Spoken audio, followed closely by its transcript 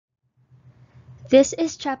This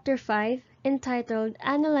is Chapter 5, entitled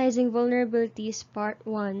Analyzing Vulnerabilities Part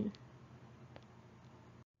 1.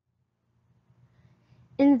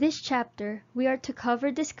 In this chapter, we are to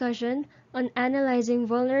cover discussion on analyzing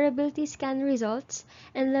vulnerability scan results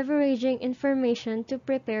and leveraging information to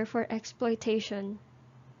prepare for exploitation.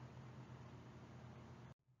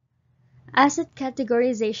 Asset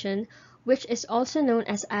categorization, which is also known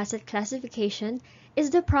as asset classification,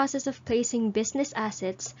 is the process of placing business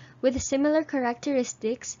assets with similar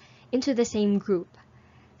characteristics into the same group.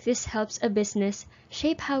 This helps a business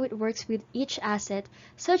shape how it works with each asset,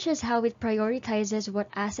 such as how it prioritizes what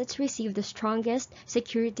assets receive the strongest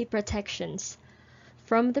security protections.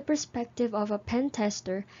 From the perspective of a pen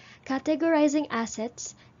tester, categorizing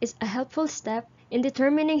assets is a helpful step in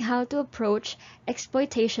determining how to approach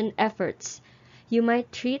exploitation efforts. You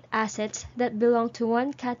might treat assets that belong to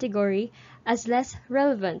one category as less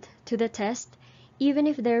relevant to the test, even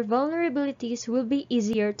if their vulnerabilities will be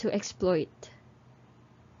easier to exploit.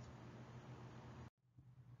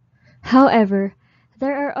 However,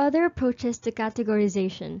 there are other approaches to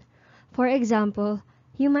categorization. For example,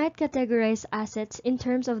 you might categorize assets in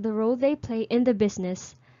terms of the role they play in the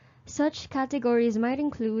business. Such categories might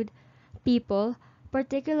include people,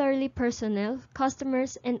 particularly personnel,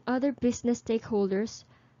 customers, and other business stakeholders;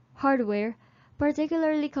 hardware,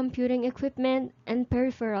 particularly computing equipment and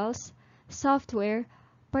peripherals; software,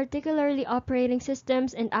 particularly operating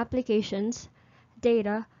systems and applications;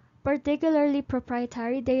 data, particularly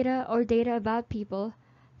proprietary data or data about people;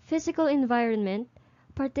 physical environment,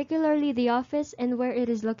 particularly the office and where it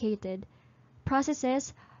is located;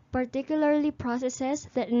 processes, particularly processes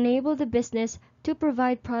that enable the business to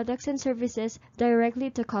provide products and services directly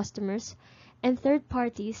to customers; and third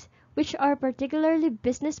parties, which are particularly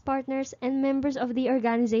business partners and members of the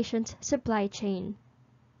organization's supply chain.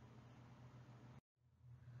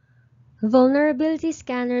 Vulnerability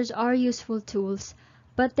scanners are useful tools,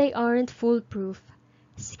 but they aren't foolproof.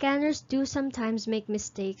 Scanners do sometimes make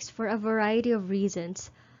mistakes for a variety of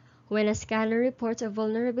reasons. When a scanner reports a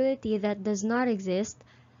vulnerability that does not exist,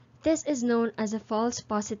 this is known as a false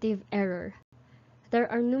positive error. There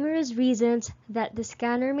are numerous reasons that the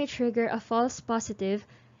scanner may trigger a false positive,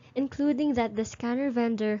 including that the scanner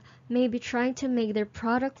vendor may be trying to make their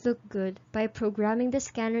product look good by programming the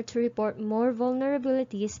scanner to report more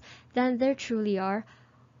vulnerabilities than there truly are,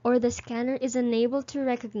 or the scanner is unable to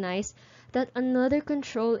recognize that another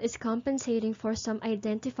control is compensating for some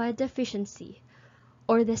identified deficiency,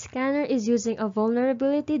 or the scanner is using a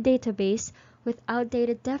vulnerability database with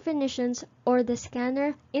outdated definitions, or the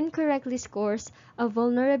scanner incorrectly scores a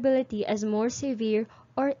vulnerability as more severe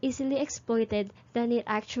or easily exploited than it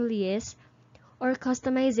actually is, or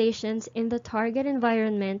customizations in the target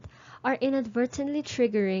environment are inadvertently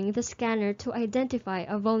triggering the scanner to identify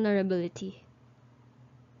a vulnerability.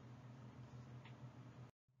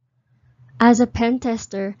 As a pen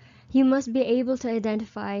tester, you must be able to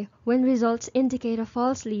identify when results indicate a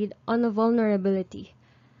false lead on a vulnerability.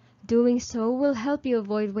 Doing so will help you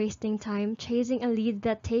avoid wasting time chasing a lead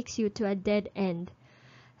that takes you to a dead end.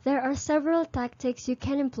 There are several tactics you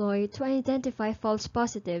can employ to identify false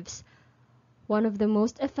positives. One of the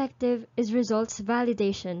most effective is results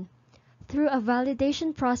validation. Through a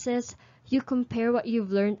validation process, you compare what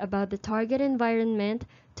you've learned about the target environment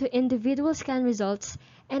to individual scan results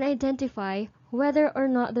and identify whether or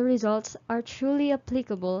not the results are truly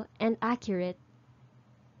applicable and accurate.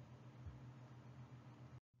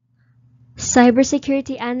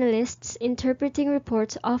 Cybersecurity analysts interpreting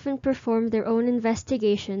reports often perform their own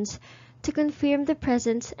investigations to confirm the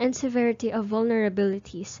presence and severity of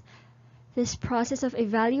vulnerabilities. This process of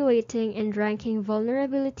evaluating and ranking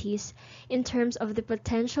vulnerabilities in terms of the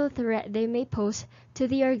potential threat they may pose to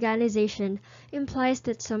the organization implies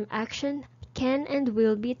that some action can and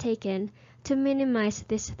will be taken to minimize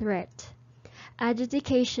this threat.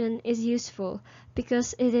 Adjudication is useful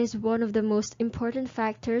because it is one of the most important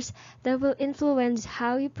factors that will influence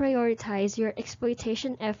how you prioritize your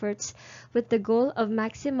exploitation efforts with the goal of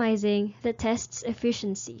maximizing the test's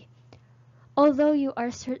efficiency. Although you are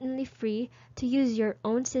certainly free to use your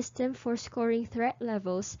own system for scoring threat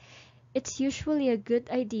levels, it's usually a good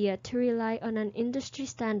idea to rely on an industry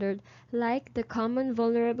standard like the Common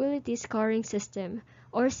Vulnerability Scoring System,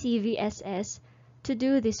 or CVSS, to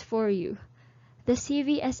do this for you. The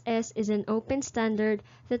CVSS is an open standard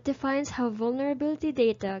that defines how vulnerability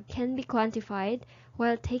data can be quantified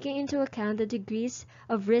while taking into account the degrees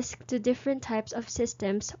of risk to different types of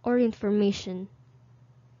systems or information.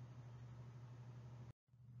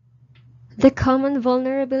 The Common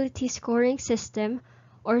Vulnerability Scoring System,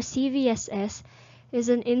 or CVSS, is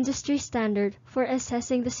an industry standard for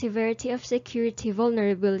assessing the severity of security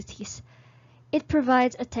vulnerabilities. It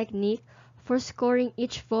provides a technique for scoring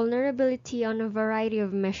each vulnerability on a variety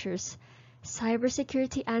of measures.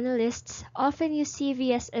 Cybersecurity analysts often use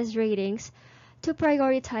CVSS ratings to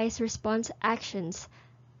prioritize response actions.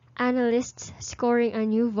 Analysts scoring a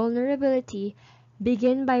new vulnerability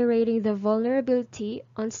begin by rating the vulnerability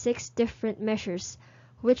on 6 different measures,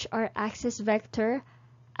 which are access vector,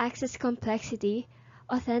 access complexity,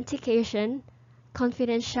 authentication,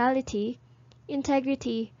 confidentiality,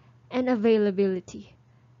 integrity, and availability.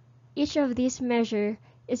 Each of these measures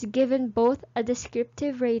is given both a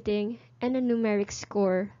descriptive rating and a numeric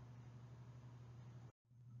score.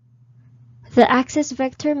 The access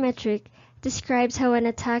vector metric describes how an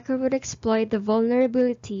attacker would exploit the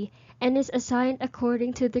vulnerability and is assigned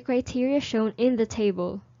according to the criteria shown in the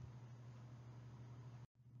table.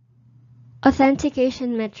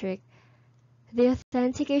 Authentication metric. The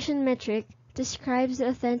authentication metric describes the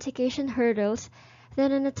authentication hurdles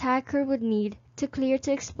that an attacker would need to clear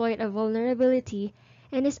to exploit a vulnerability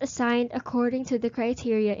and is assigned according to the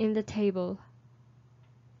criteria in the table.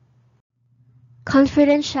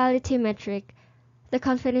 Confidentiality metric. The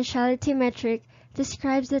confidentiality metric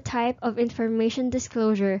describes the type of information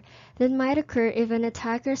disclosure that might occur if an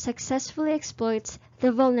attacker successfully exploits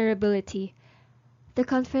the vulnerability. The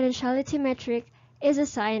confidentiality metric is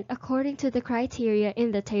assigned according to the criteria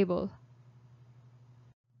in the table.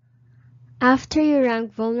 After you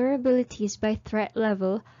rank vulnerabilities by threat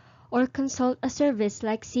level or consult a service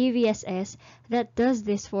like CVSS that does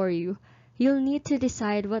this for you, you'll need to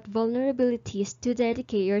decide what vulnerabilities to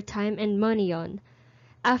dedicate your time and money on.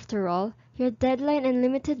 After all, your deadline and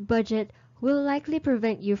limited budget will likely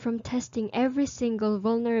prevent you from testing every single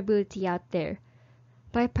vulnerability out there.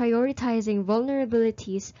 By prioritizing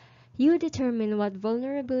vulnerabilities, you determine what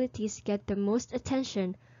vulnerabilities get the most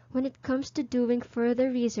attention when it comes to doing further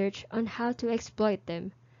research on how to exploit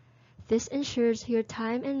them. This ensures your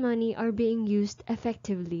time and money are being used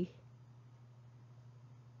effectively.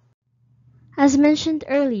 As mentioned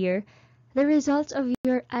earlier, the results of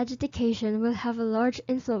your adjudication will have a large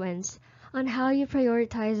influence on how you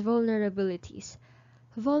prioritize vulnerabilities.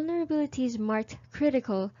 Vulnerabilities marked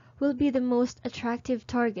critical will be the most attractive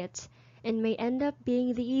targets and may end up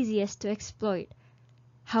being the easiest to exploit.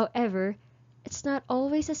 However, it's not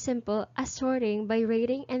always as simple as sorting by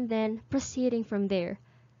rating and then proceeding from there.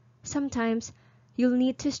 Sometimes, you'll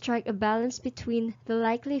need to strike a balance between the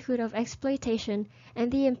likelihood of exploitation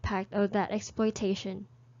and the impact of that exploitation.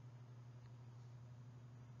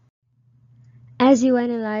 As you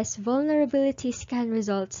analyze vulnerability scan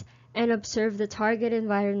results and observe the target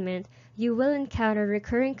environment, you will encounter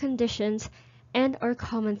recurring conditions and/or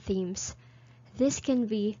common themes. This can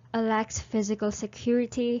be a lax physical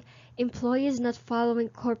security, employees not following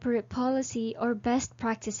corporate policy or best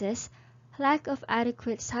practices, lack of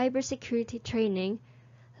adequate cybersecurity training,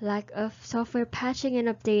 lack of software patching and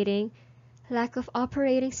updating, lack of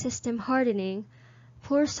operating system hardening,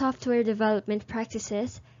 poor software development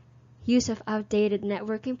practices, use of outdated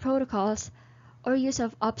networking protocols, or use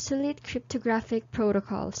of obsolete cryptographic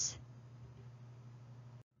protocols.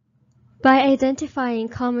 By identifying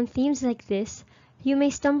common themes like this, you may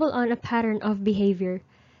stumble on a pattern of behavior.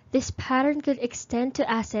 This pattern could extend to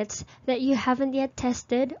assets that you haven't yet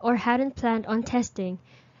tested or hadn't planned on testing.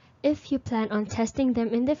 If you plan on testing them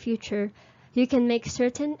in the future, you can make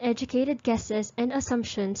certain educated guesses and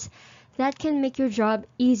assumptions that can make your job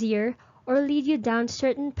easier or lead you down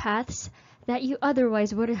certain paths that you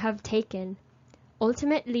otherwise wouldn't have taken.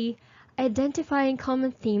 Ultimately, identifying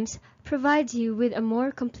common themes provides you with a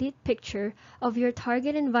more complete picture of your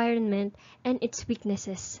target environment and its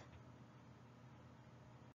weaknesses.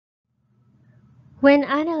 When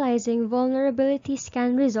analyzing vulnerability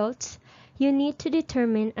scan results, you need to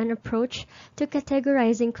determine an approach to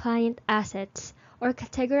categorizing client assets, or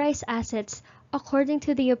categorize assets according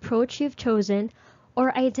to the approach you've chosen,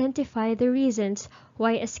 or identify the reasons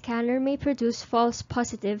why a scanner may produce false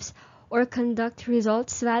positives, or conduct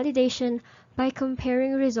results validation by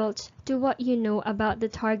comparing results to what you know about the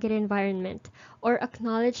target environment, or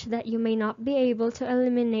acknowledge that you may not be able to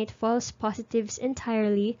eliminate false positives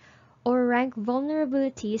entirely, or rank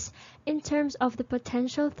vulnerabilities in terms of the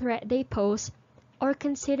potential threat they pose, or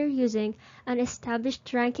consider using an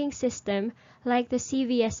established ranking system like the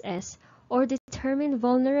CVSS, or determine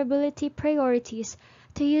vulnerability priorities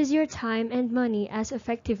to use your time and money as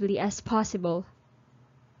effectively as possible.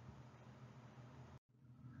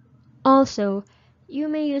 Also, you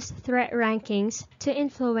may use threat rankings to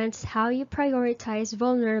influence how you prioritize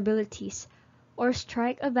vulnerabilities, or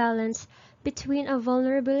strike a balance between a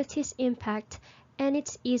vulnerability's impact and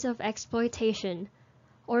its ease of exploitation,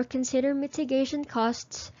 or consider mitigation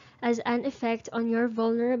costs as an effect on your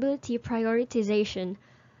vulnerability prioritization,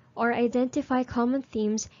 or identify common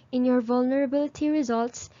themes in your vulnerability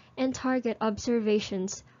results and target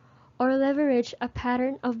observations, or leverage a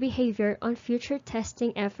pattern of behavior on future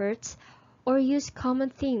testing efforts, or use common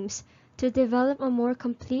themes to develop a more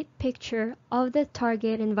complete picture of the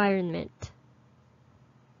target environment.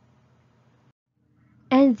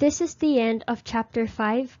 And this is the end of Chapter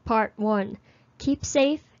 5, Part 1. Keep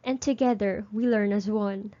safe, and together we learn as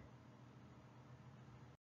one.